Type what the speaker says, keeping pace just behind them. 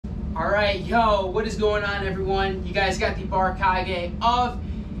Alright, yo, what is going on, everyone? You guys got the Barkage of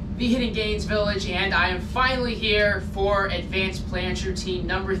the Hidden Gains Village, and I am finally here for Advanced Planche Routine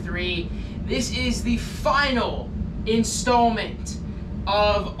number 3. This is the final installment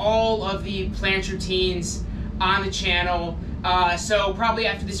of all of the planche routines on the channel. So probably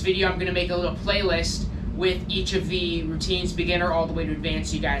after this video, I'm going to make a little playlist with each of the routines, beginner all the way to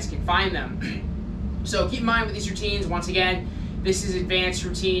advanced, so you guys can find them. So keep in mind with these routines, once again, this is advanced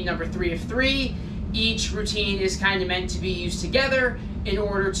routine number 3 of 3. Each routine is kind of meant to be used together in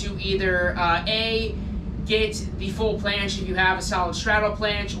order to either A, get the full planche if you have a solid straddle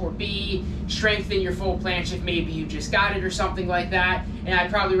planche, or B, strengthen your full planche if maybe you just got it or something like that. And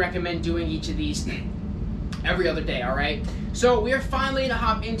I'd probably recommend doing each of these every other day, alright? So we are finally going to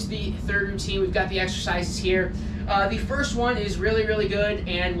hop into the third routine. We've got the exercises here. The first one is really, really good,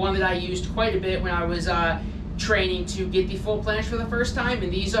 and one that I used quite a bit when I was training to get the full planche for the first time.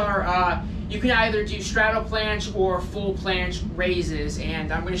 And these are, you can either do straddle planche or full planche raises,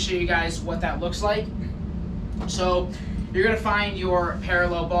 and I'm going to show you guys what that looks like. So you're going to find your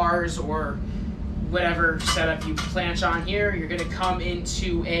parallel bars or whatever setup you planche on here. You're going to come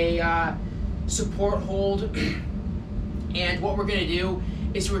into a support hold, and what we're going to do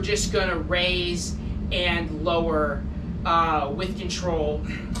is we're just going to raise and lower with control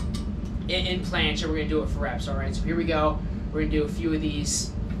in planche, and we're going to do it for reps. Alright, so here we go. We're going to do a few of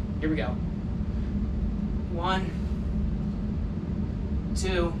these. Here we go. 1,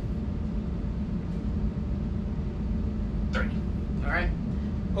 2, 3. Alright.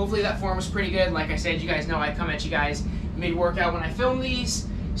 Hopefully that form was pretty good. Like I said, you guys know I come at you guys mid-workout when I film these,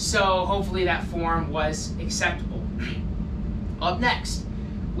 so hopefully that form was acceptable. Up next,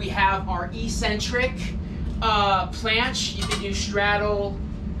 we have our eccentric planche. You can do straddle.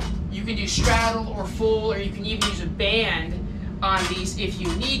 You can do straddle or full, or you can even use a band on these if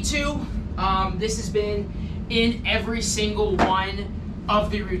you need to. This has been in every single one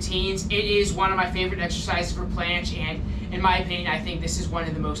of the routines. It is one of my favorite exercises for planche, and in my opinion, I think this is one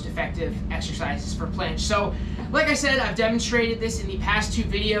of the most effective exercises for planche. So, like I said, I've demonstrated this in the past 2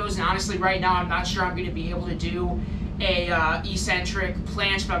 videos, and honestly, right now, I'm not sure I'm going to be able to do a eccentric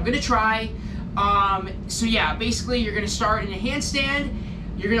planche, but I'm going to try. So yeah, basically, you're going to start in a handstand.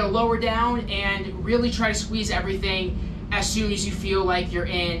 You're going to lower down and really try to squeeze everything as soon as you feel like you're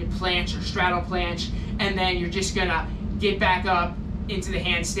in planche or straddle planche, and then you're just going to get back up into the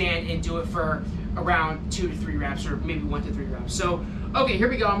handstand and do it for around 2 to 3 reps, or maybe 1 to 3 reps. So, okay, here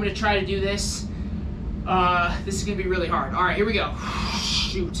we go. I'm going to try to do this. This is going to be really hard. All right, here we go.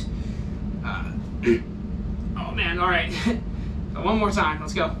 Shoot. Oh, man. All right. One more time.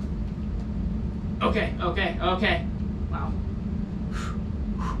 Let's go. Okay. Wow.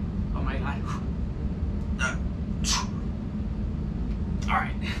 Oh, my God. All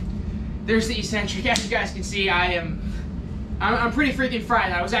right. There's the eccentric. As you guys can see, I'm pretty freaking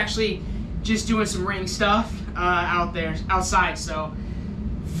fried. I was actually just doing some ring stuff outside, so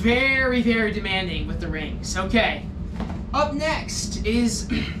very, very demanding with the rings. Okay, up next is,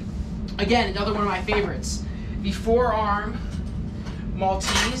 again, another one of my favorites, the forearm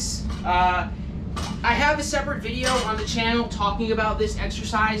Maltese. I have a separate video on the channel talking about this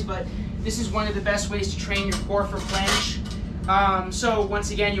exercise, but this is one of the best ways to train your core for planche. So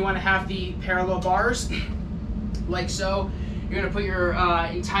once again, you want to have the parallel bars, like so. You're going to put your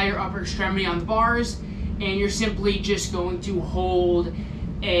entire upper extremity on the bars, and you're simply just going to hold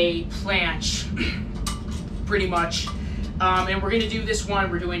a planche, pretty much. And we're going to do this one,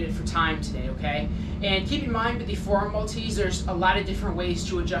 we're doing it for time today, okay? And keep in mind with the forearm Maltese, there's a lot of different ways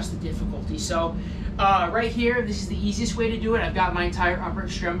to adjust the difficulty. So right here, this is the easiest way to do it. I've got my entire upper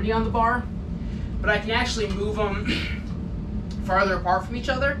extremity on the bar, but I can actually move them farther apart from each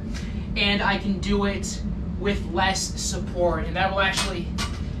other, and I can do it with less support, and that will actually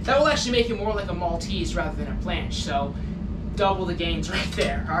make it more like a Maltese rather than a planche. So double the gains right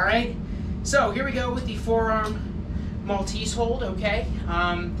there. All right. So here we go with the forearm Maltese hold. Okay.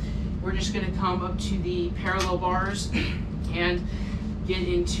 We're just going to come up to the parallel bars and get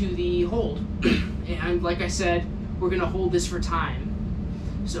into the hold. And like I said, we're going to hold this for time.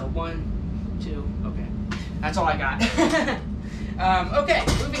 So 1, 2. Okay. That's all I got. Okay.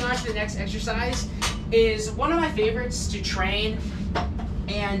 Moving on to the next exercise is one of my favorites to train,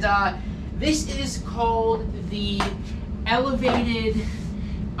 and this is called the elevated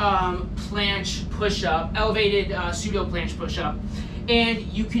planche push-up, elevated pseudo planche push-up. And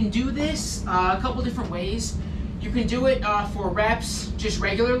you can do this a couple different ways. You can do it for reps just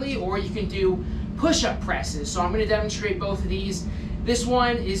regularly, or you can do push-up presses. So I'm going to demonstrate both of these. This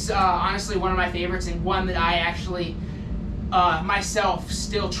one is honestly one of my favorites, and one that I actually myself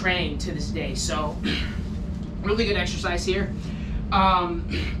still train to this day. So really good exercise here.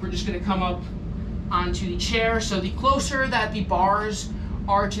 We're just gonna come up onto the chair. So the closer that the bars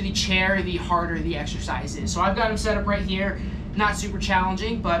are to the chair, the harder the exercise is. So I've got them set up right here. Not super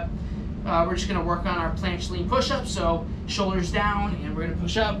challenging, but we're just gonna work on our planche lean push-up. So shoulders down, and we're gonna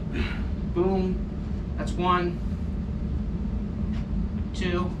push up. Boom. That's 1,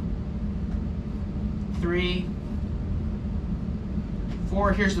 2, 3,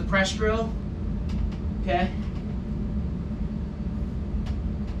 4. Here's the press drill. Okay.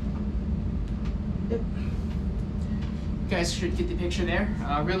 Yep. You guys should get the picture there.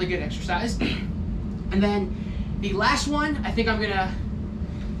 Really good exercise. And then the last one, I think I'm gonna.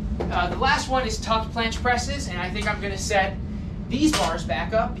 The last one is tucked planche presses, and I think I'm gonna set these bars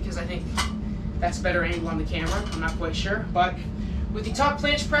back up because I think that's a better angle on the camera. I'm not quite sure, but with the tucked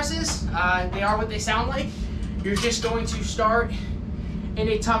planche presses, they are what they sound like. You're just going to start in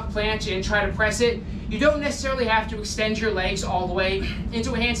a tucked planche and try to press it. You don't necessarily have to extend your legs all the way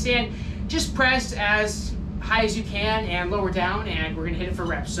into a handstand. Just press as high as you can and lower down, and we're gonna hit it for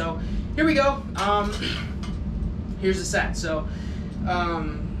reps. So here we go. Here's the set. So,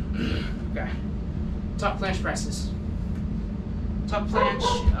 okay, tucked planche presses. Tuck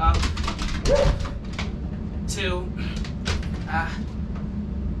planche, up, 2,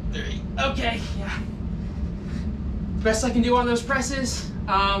 3. Okay, yeah. Best I can do on those presses.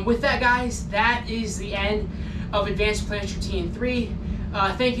 With that, guys, that is the end of Advanced Planche Routine 3.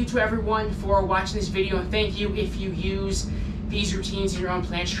 Thank you to everyone for watching this video, and thank you if you use these routines in your own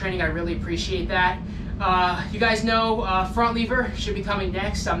planche training. I really appreciate that. You guys know front lever should be coming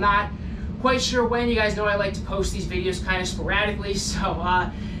next. I'm not quite sure when. You guys know I like to post these videos kind of sporadically,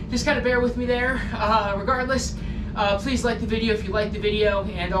 so just kind of bear with me there. Regardless, please like the video if you like the video,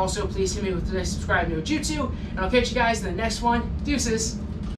 and also please hit me with the subscribe no jutsu, and I'll catch you guys in the next one. Deuces.